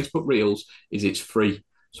same with Facebook Reels, is it's free.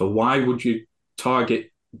 So why would you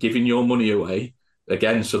target giving your money away,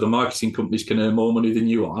 again, so the marketing companies can earn more money than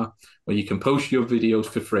you are, where you can post your videos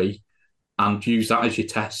for free and use that as your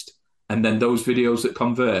test. And then those videos that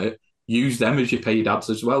convert, use them as your paid ads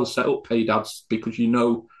as well. Set up paid ads because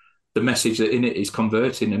the message that in it is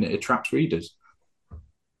converting and it attracts readers.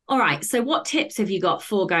 All right. So what tips have you got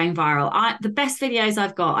for going viral? The best videos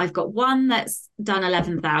I've got one that's done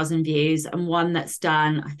 11,000 views and one that's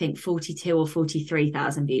done, I think, 42 or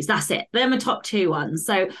 43,000 views. That's it. They're my top 2 ones.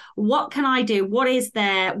 So what can I do? What is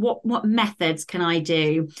there? What methods can I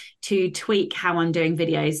do to tweak how I'm doing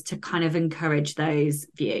videos to kind of encourage those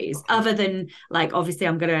views? Other than, like, obviously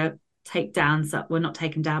I'm going to take down some, well, not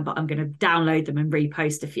take them down, but I'm going to download them and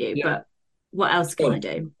repost a few. Yeah. But what else can I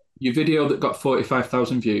do? Your video that got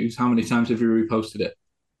 45,000 views, how many times have you reposted it?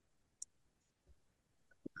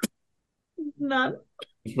 None.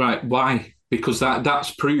 Right. Why? Because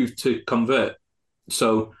that's proved to convert.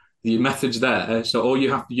 So the method's there. So all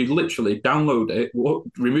you literally download it,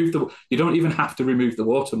 remove you don't even have to remove the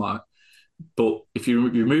watermark. But if you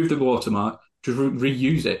remove the watermark, just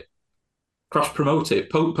reuse it, cross promote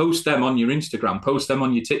it, post them on your Instagram, post them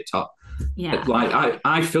on your TikTok. Yeah. Like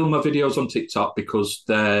I film my videos on TikTok because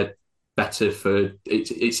they're better for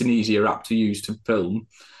it's an easier app to use to film.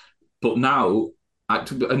 But now,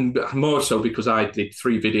 and more so because I did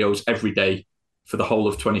 3 videos every day for the whole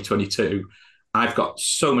of 2022, I've got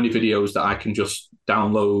so many videos that I can just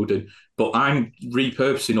download. But I'm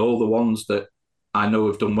repurposing all the ones that I know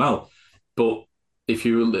have done well. But if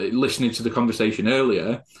you were listening to the conversation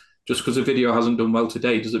earlier, just because a video hasn't done well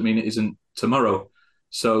today doesn't mean it isn't tomorrow.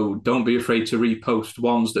 So don't be afraid to repost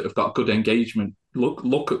ones that have got good engagement.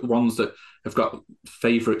 Look at ones that have got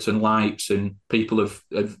favourites and likes, and people have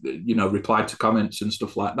replied to comments and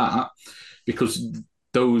stuff like that, because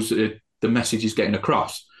those the message is getting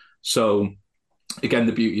across. So again,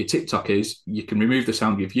 the beauty of TikTok is you can remove the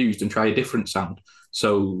sound you've used and try a different sound.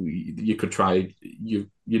 So you could try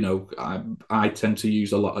I tend to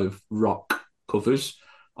use a lot of rock covers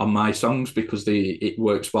on my songs because it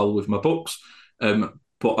works well with my books.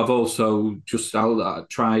 But I've also I'll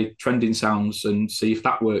try trending sounds and see if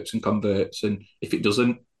that works and converts. And if it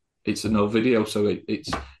doesn't, it's a no video. So it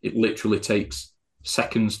literally takes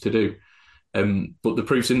seconds to do. But the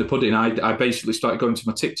proof's in the pudding. I basically started going to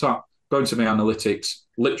my TikTok, going to my analytics.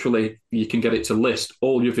 Literally, you can get it to list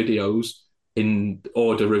all your videos in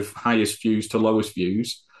order of highest views to lowest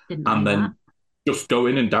views, and then just go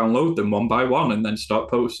in and download them one by one and then start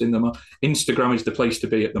posting them. Instagram is the place to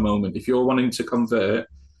be at the moment. If you're wanting to convert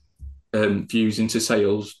views into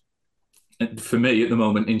sales, for me at the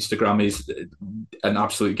moment, Instagram is an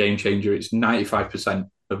absolute game changer. It's 95%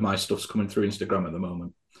 of my stuff's coming through Instagram at the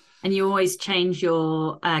moment. And you always change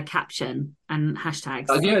your caption and hashtags.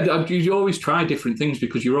 Yeah, you always try different things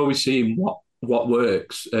because you're always seeing what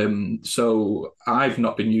works. So I've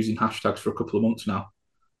not been using hashtags for a couple of months now,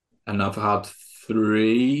 and I've had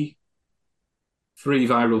three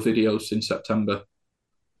viral videos since September.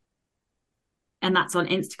 And that's on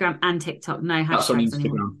Instagram and TikTok. No hashtags. That's on Instagram.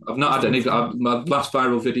 Anymore. I've not had any. My last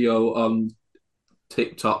viral video on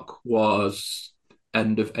TikTok was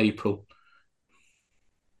end of April,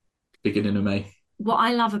 beginning of May. What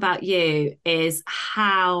I love about you is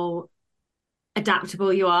how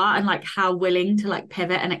adaptable you are, and like how willing to like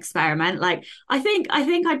pivot and experiment. Like I think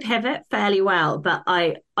I pivot fairly well, but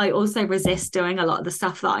I also resist doing a lot of the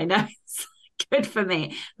stuff that I know is good for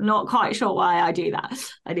me. I'm not quite sure why I do that.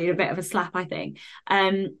 I need a bit of a slap, I think.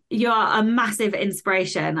 You are a massive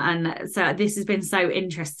inspiration, and so this has been so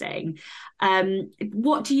interesting.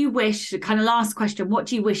 What do you wish, kind of last question, what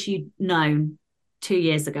do you wish you'd known 2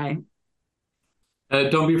 years ago?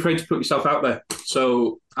 Don't be afraid to put yourself out there.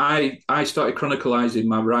 So I started chronicalizing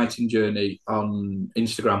my writing journey on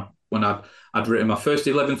Instagram when I'd written my first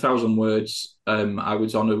 11,000 words. I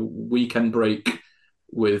was on a weekend break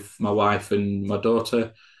with my wife and my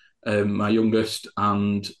daughter, my youngest,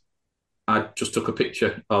 and I just took a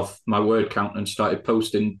picture of my word count and started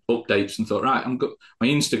posting updates and thought, right, my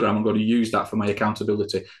Instagram, I'm going to use that for my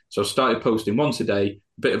accountability. So I started posting once a day,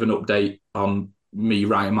 a bit of an update on me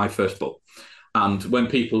writing my first book. And when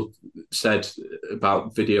people said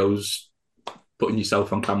about videos, putting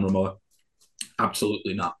yourself on camera more,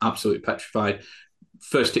 absolutely not, absolutely petrified.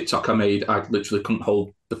 First TikTok I made, I literally couldn't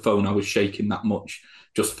hold the phone. I was shaking that much,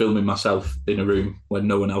 just filming myself in a room when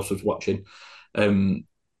no one else was watching. And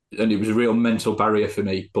it was a real mental barrier for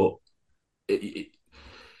me. But you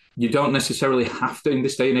don't necessarily have to, in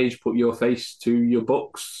this day and age, put your face to your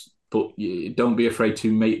books. But don't be afraid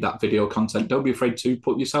to make that video content. Don't be afraid to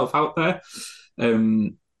put yourself out there.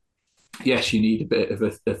 Yes, you need a bit of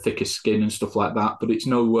a thicker skin and stuff like that, but it's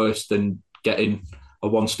no worse than getting a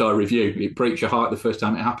 1-star review. It breaks your heart the first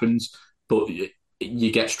time it happens, but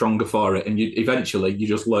you get stronger for it, and eventually you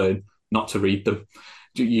just learn not to read them.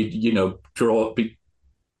 You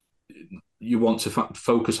want to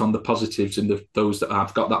focus on the positives and those that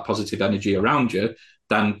have got that positive energy around you,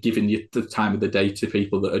 than giving you the time of the day to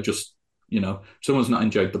people that are just, someone's not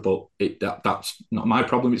enjoyed the book. That's not my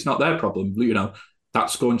problem. It's not their problem.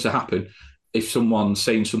 That's going to happen. If someone's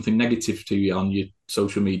saying something negative to you on your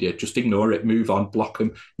social media, just ignore it, move on, block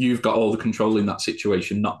them. You've got all the control in that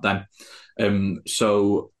situation, not them.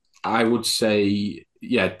 So I would say,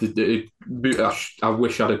 yeah, I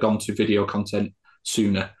wish I'd have gone to video content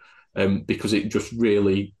sooner, because it just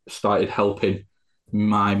really started helping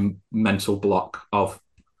my mental block of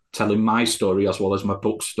telling my story as well as my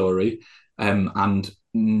book story, and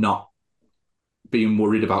not being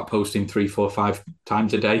worried about posting 3, 4, 5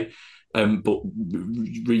 times a day, but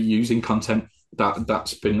reusing content.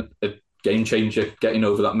 That's been a game changer, getting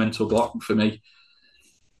over that mental block for me.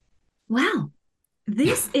 Wow.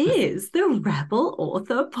 This is the Rebel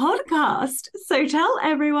Author Podcast. So tell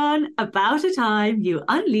everyone about a time you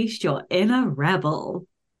unleashed your inner rebel.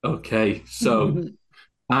 Okay, so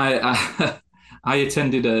I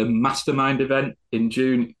attended a mastermind event in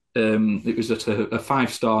June. It was at a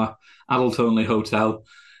 5-star adult-only hotel.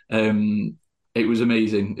 It was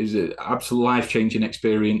amazing. It was an absolute life-changing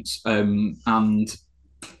experience. And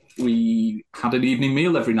we had an evening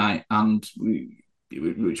meal every night,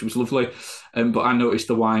 which was lovely. But I noticed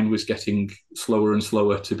the wine was getting slower and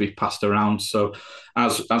slower to be passed around. So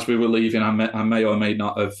as we were leaving, I may or may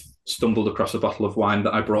not have stumbled across a bottle of wine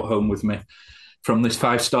that I brought home with me from this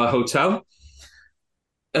 5-star hotel.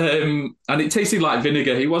 And it tasted like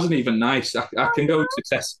vinegar. It wasn't even nice. I can go to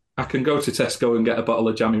Tesco and get a bottle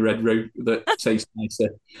of jammy red roux that tastes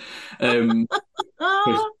nicer.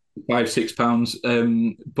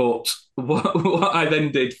 £5-6. But what I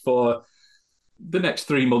then did for the next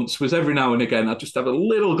 3 months was every now and again I'd just have a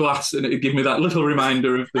little glass, and it'd give me that little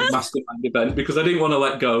reminder of the mastermind event, because I didn't want to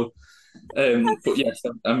let go. But yes,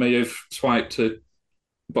 I may have swiped a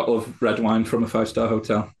bottle of red wine from a 5-star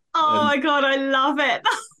hotel. Oh my God, I love it.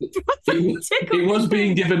 It was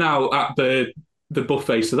being given out at the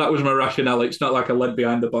buffet, so that was my rationale. It's not like I went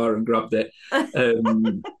behind the bar and grabbed it.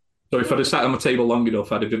 So if I'd have sat on my table long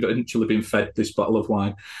enough, I'd have eventually been fed this bottle of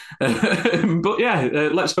wine. But yeah,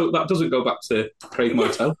 let's hope that doesn't go back to Craig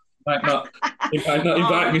Martell. Might not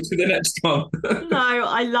invite me to the next one. No,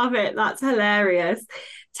 I love it. That's hilarious.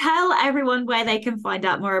 Tell everyone where they can find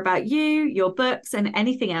out more about you, your books, and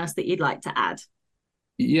anything else that you'd like to add.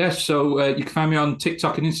 Yes, so you can find me on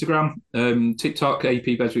TikTok and Instagram. TikTok,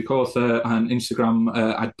 AP Beswick Author, and Instagram,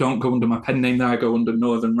 I don't go under my pen name there, I go under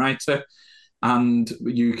Northern Writer. And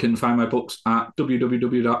you can find my books at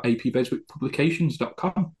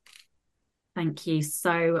www.apbeswickpublications.com. Thank you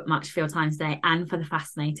so much for your time today and for the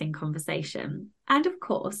fascinating conversation. And of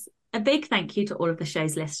course, a big thank you to all of the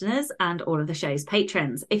show's listeners and all of the show's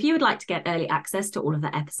patrons. If you would like to get early access to all of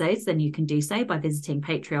the episodes, then you can do so by visiting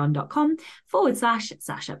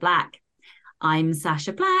patreon.com/Sasha Black. I'm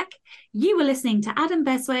Sasha Black. You were listening to Adam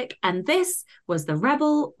Beswick, and this was the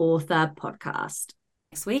Rebel Author Podcast.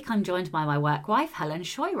 Next week, I'm joined by my work wife, Helen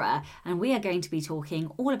Scheurer, and we are going to be talking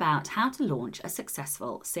all about how to launch a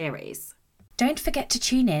successful series. Don't forget to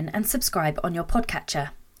tune in and subscribe on your podcatcher.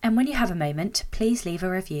 And when you have a moment, please leave a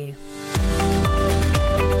review.